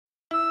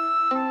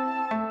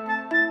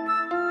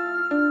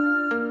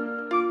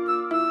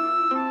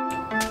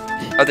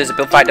Oh, there's a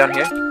build fight down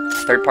here.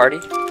 Third party.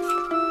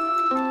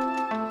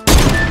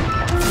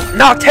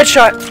 Knocked,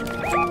 headshot!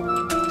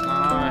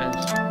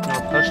 Nice. You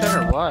wanna push it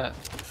or what?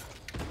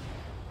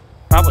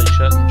 Probably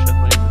shouldn't, should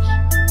we?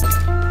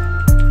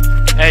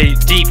 Hey,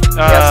 deep.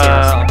 Yeah,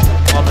 I see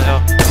him. On the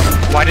hill.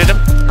 Whited him.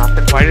 Knocked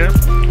him. Whited him.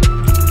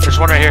 There's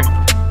one right here.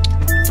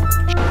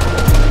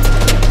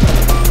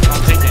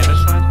 I'll take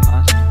damage from it.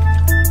 Nice.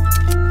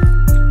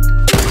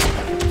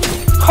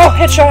 Oh,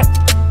 headshot!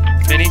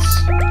 Minis.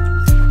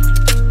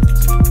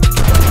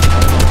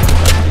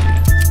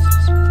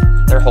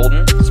 They're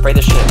holding. Spray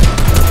the shit.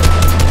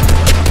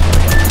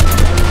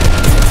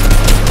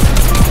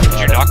 Did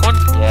you knock one?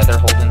 Yeah, they're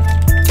holding.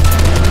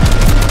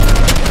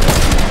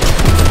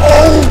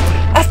 Oh!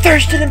 I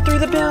thirsted him through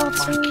the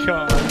builds! Oh my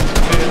god.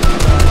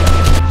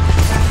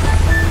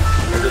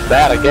 Just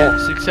that, I guess.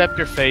 Just accept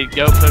your fate.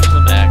 Go push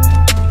them back.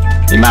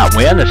 You might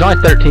win. There's only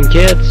 13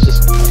 kids.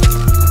 Just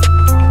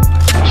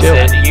chill.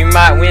 Said, you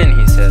might win,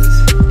 he says.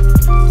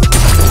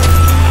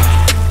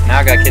 Now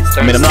I got kids I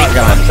throwing mean, I'm not sneak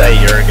gonna bombs. say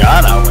you're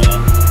gonna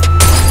win.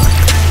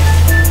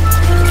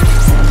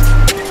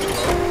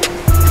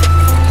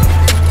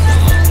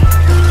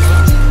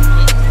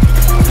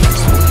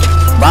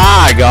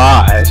 My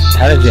gosh,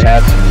 how did you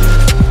have to?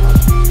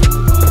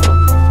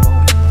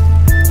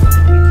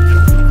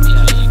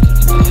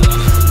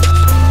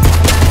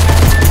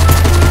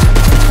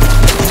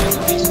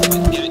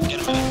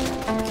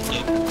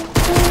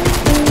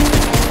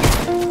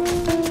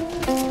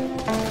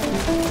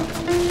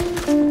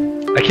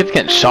 That kid's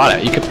getting shot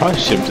at. You could probably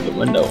shoot him through the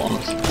window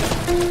almost.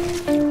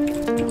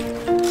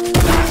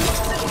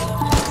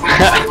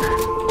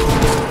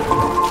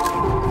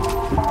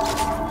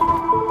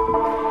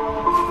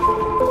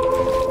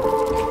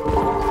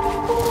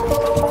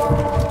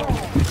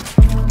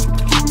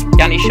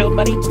 Got any shield,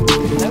 buddy? No?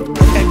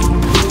 Okay.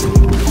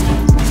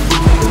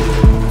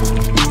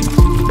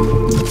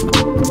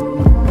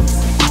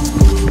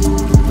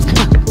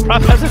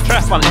 Rob has a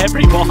trap on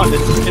every wall.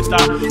 It's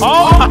not.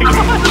 Oh my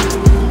god!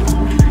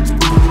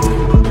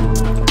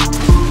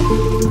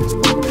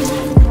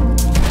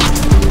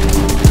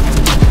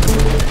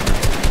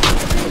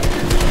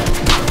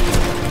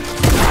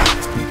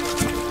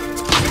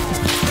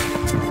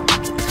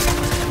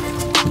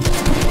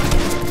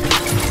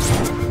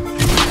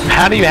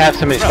 How do you have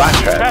so many spot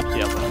traps?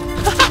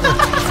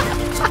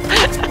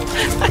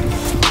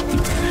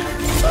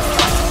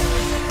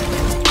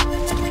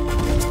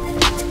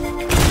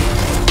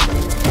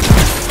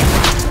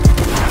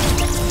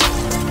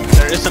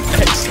 There is some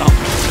X on.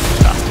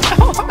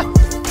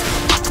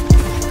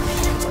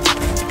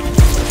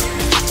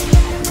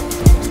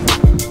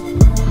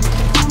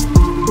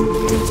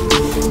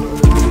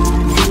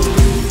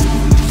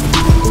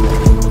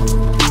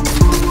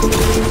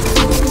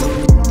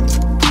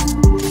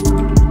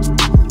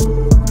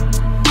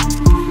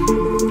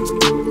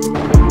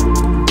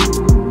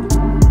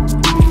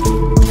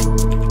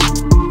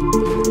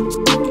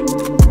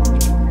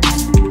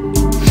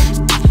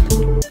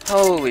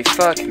 Holy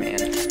fuck, man.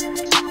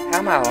 How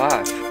am I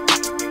alive?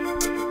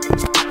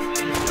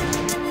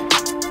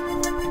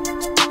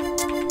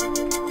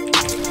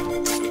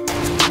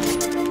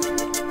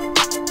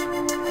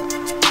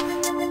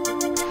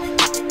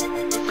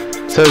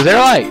 So is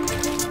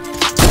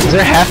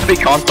there have to be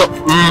console?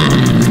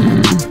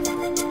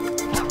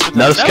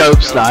 No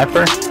scope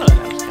sniper?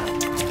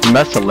 You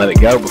must have let it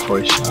go before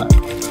he shot.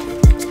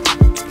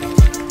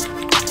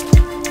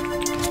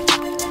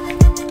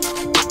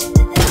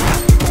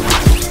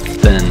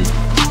 Then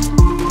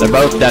they're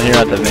both down here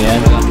at the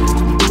van.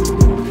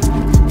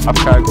 I've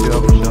tried to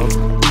over shield.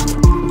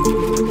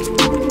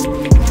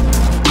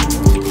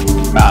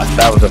 Wow,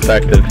 that was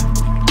effective.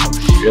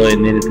 You really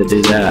needed to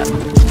do that.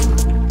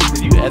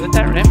 Did you edit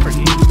that ramp or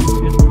you?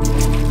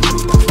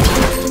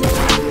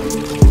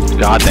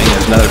 God dang,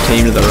 there's another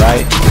team to the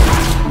right.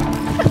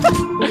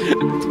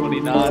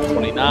 29,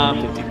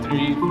 29,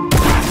 53.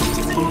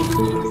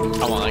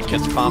 Come on,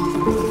 kids, pump.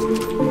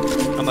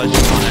 Unless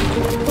you want it.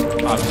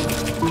 Obviously.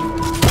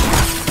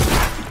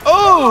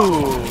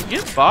 Oh!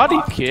 Get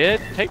bodied, kid.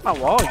 Take my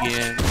wall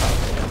again.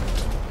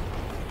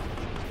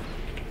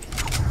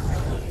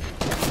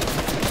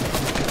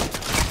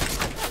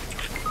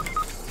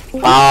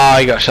 Oh,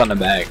 he got shot in the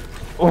back.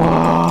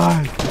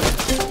 What?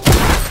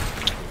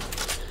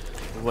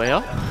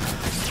 Well.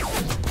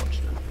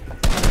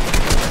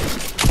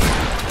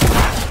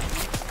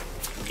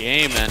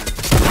 Gaming.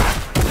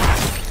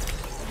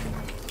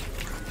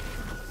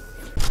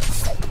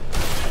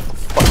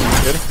 Fucking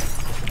good.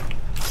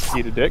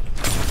 Eat a dick.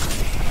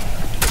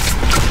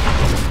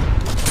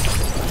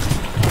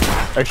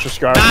 Extra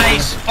scar.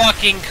 Nice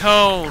fucking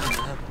cone.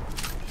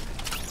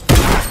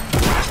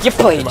 You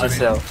played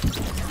yourself.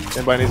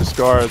 Anybody needs a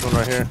scar? There's one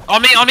right here.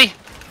 On me, on me.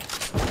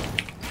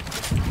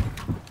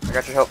 I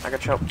got your help. I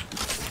got your help.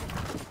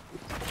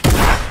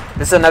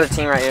 This is another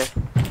team right here.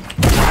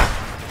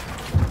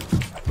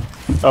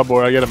 Oh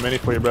boy, I got a mini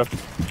for you, bro.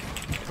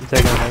 I'm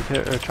taking a make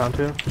hit or trying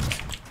to.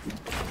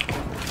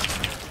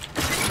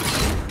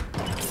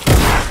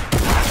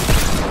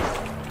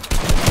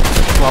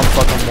 Well, I'm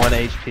fucking 180.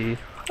 HP.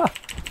 Huh.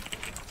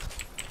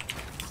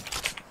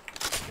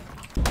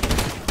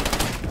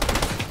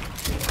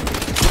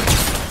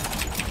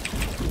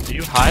 Do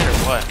you hide or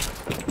what?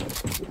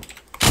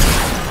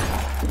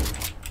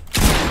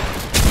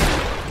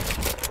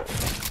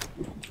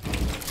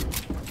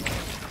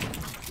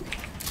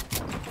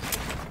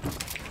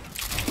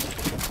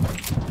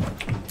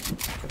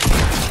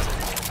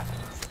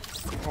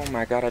 Oh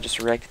my god, I just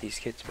wrecked these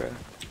kids, bro.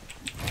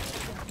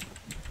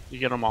 You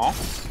get them all?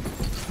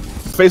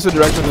 Face the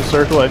direction of the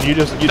circle, and you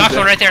just. Knocks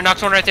one right there.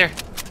 Knocks one right there.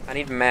 I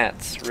need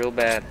mats, real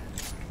bad.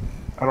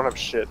 I don't have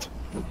shit.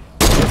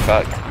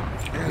 Fuck.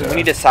 Yeah. We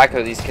need to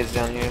psycho these kids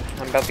down here.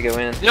 I'm about to go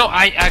in. No,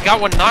 I got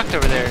one knocked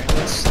over there.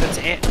 That's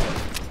it.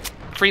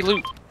 Free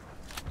loot.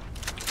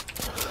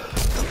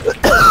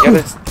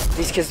 Yeah,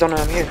 these kids don't know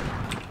I'm here.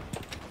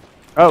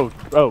 Oh,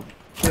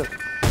 shit.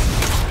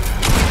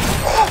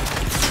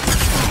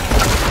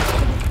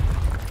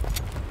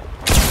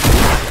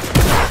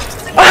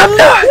 I'm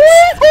not!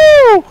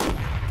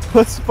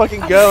 Let's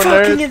fucking go,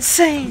 fucking nerd.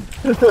 insane!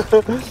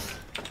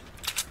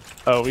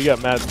 Oh, we got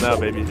mats now,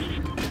 baby.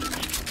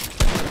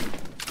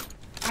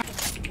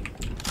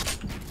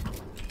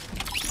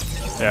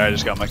 Yeah, I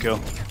just got my kill.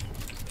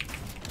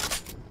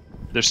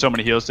 There's so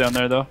many heals down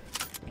there, though.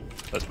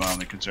 That's my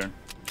only concern.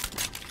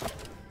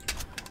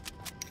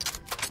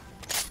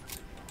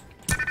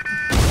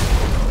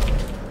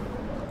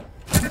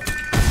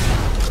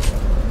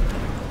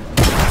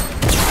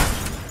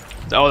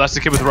 Oh, that's the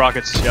kid with the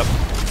rockets. Yep.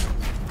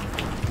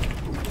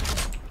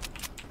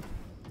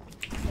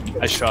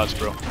 Nice shots,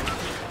 bro.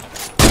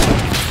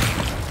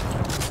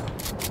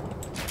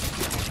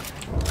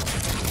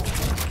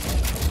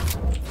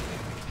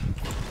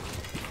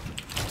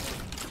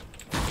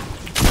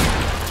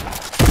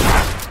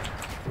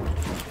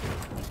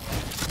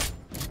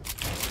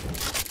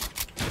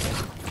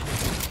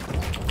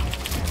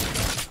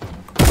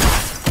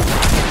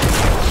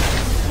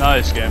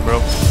 Nice game, bro.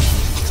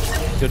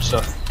 Good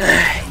stuff.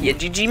 Yeah,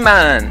 GG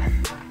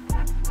man.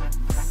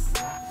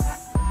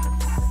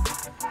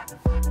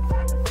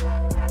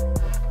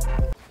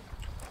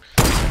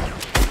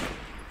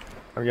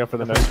 I'm going for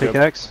the next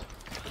Pickaxe?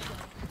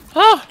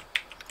 Oh!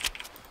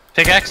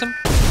 Pickaxe him?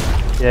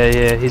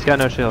 Yeah, he's got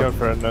no shield. Going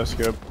for a no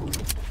scope.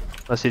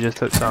 Unless he just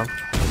took some.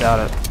 Doubt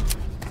it.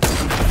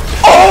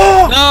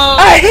 Oh! No!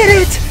 I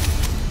hit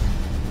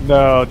it!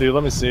 No, dude,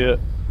 let me see it.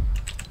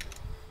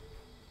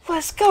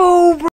 Let's go, bro.